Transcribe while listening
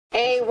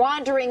A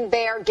wandering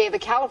bear gave a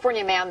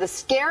California man the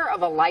scare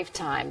of a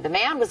lifetime. The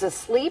man was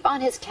asleep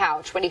on his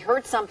couch when he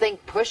heard something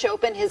push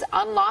open his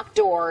unlocked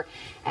door.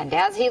 And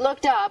as he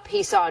looked up,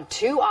 he saw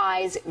two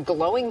eyes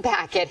glowing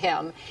back at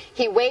him.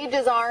 He waved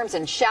his arms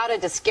and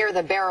shouted to scare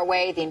the bear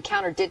away. The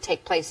encounter did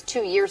take place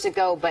 2 years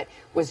ago, but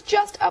was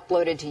just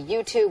uploaded to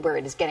YouTube, where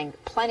it is getting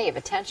plenty of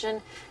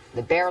attention.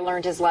 The bear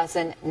learned his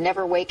lesson: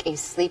 never wake a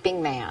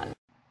sleeping man.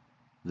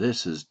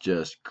 This is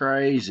just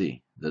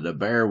crazy that a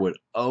bear would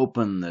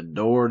open the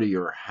door to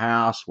your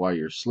house while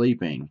you're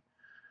sleeping.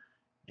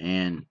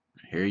 And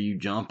here you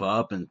jump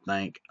up and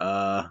think,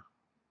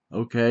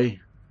 okay,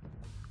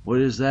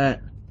 what is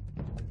that?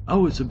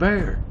 Oh, it's a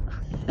bear.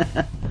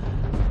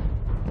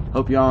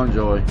 Hope y'all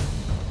enjoy.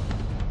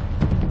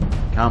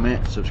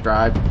 Comment,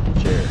 subscribe,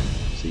 and share.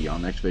 See y'all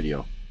next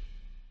video.